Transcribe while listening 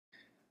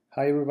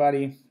Hi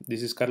everybody,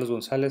 this is Carlos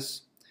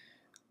Gonzalez.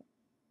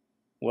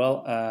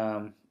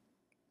 Well,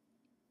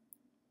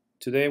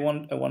 today I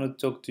want to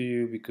talk to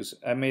you because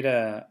I made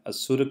a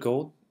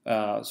pseudocode,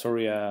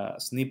 a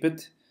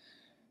snippet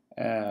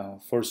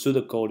for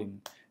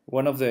pseudocoding.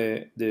 One of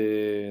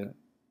the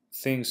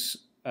things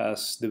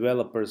as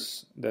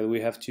developers that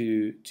we have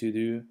to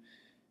do,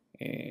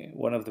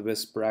 one of the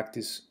best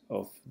practice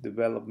of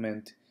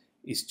development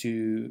is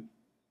to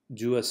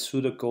do a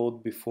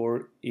pseudocode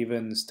before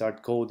even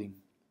start coding.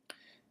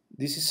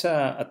 This is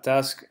a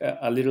task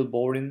a little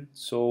boring,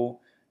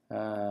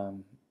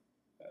 um,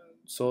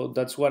 so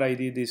that's what I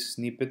did this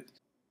snippet.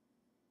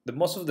 The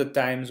most of the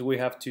times we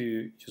have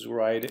to just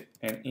write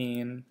an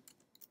in,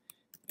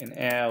 an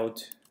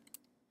out,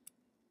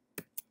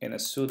 and a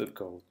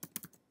pseudocode.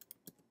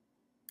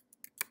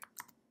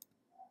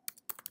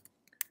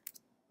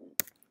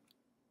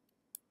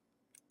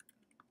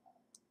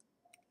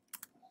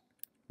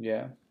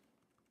 Yeah,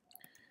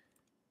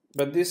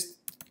 but this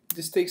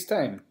takes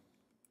time.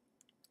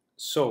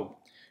 So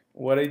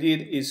what I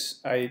did is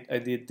I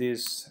did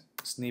this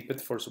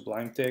snippet for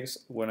Sublime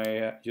text when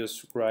I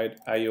just write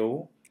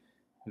IO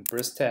and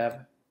press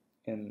tab,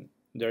 and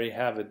there you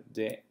have it,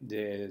 the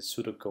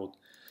pseudocode.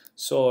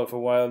 So for a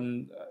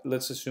while,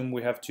 let's assume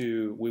we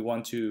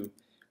want to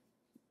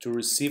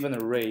receive an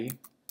array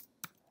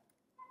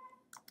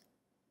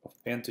of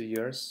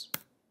integers.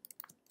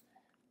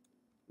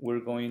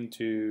 We're going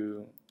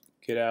to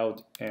get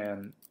out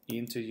an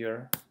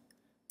integer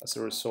as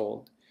a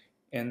result,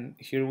 and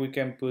here we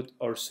can put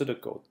our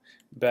pseudocode.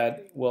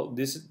 But well,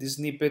 this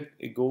snippet,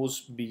 it goes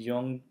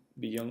beyond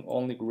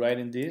only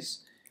writing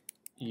this.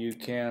 You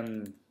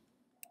can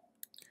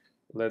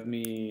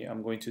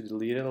I'm going to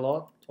delete it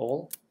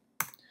all.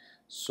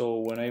 So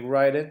when I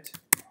write it,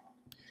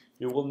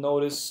 you will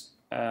notice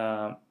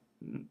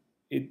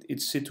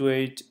it's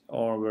situate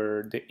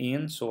over the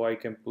in, so I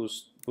can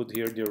put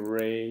here the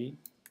array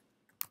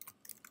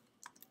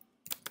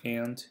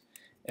and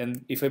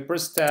if I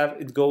press tab,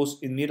 it goes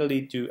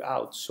immediately to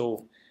out,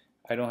 so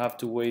I don't have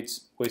to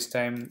waste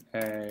time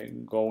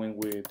going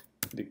with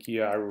the key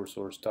arrows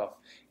or stuff.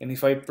 And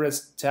if I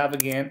press tab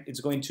again, it's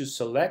going to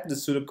select the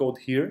pseudocode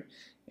here,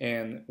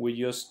 and we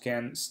just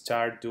can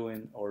start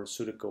doing our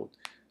pseudocode.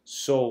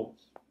 So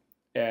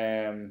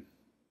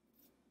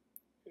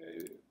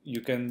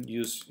you can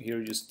use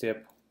here just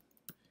step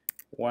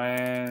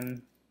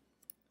 1,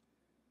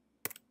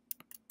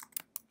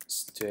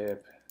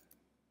 step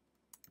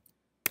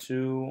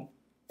 2,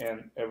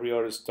 and every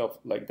other stuff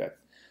like that.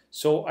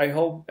 So I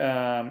hope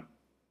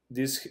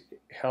this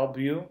help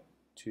you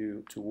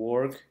to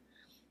work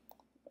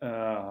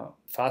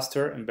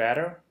faster and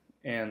better,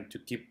 and to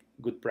keep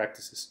good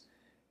practices.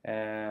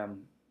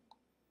 Um,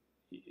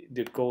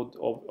 the code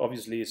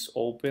obviously is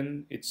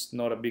open. It's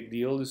not a big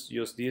deal. It's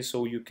just this,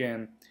 so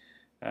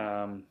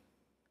um,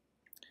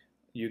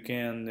 you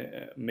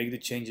can make the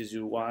changes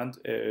you want.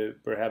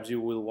 Perhaps you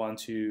will want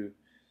to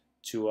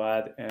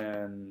add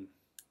and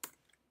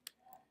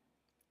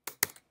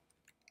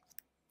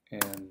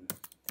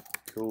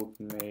code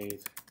made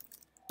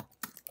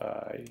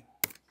by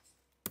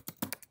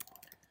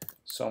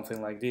something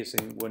like this,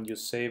 and when you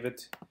save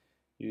it,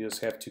 you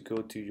just have to go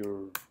to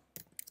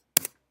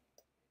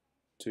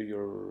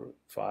your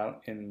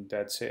file, and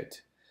that's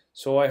it.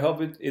 So I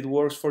hope it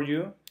works for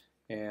you,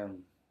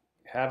 and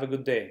have a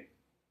good day.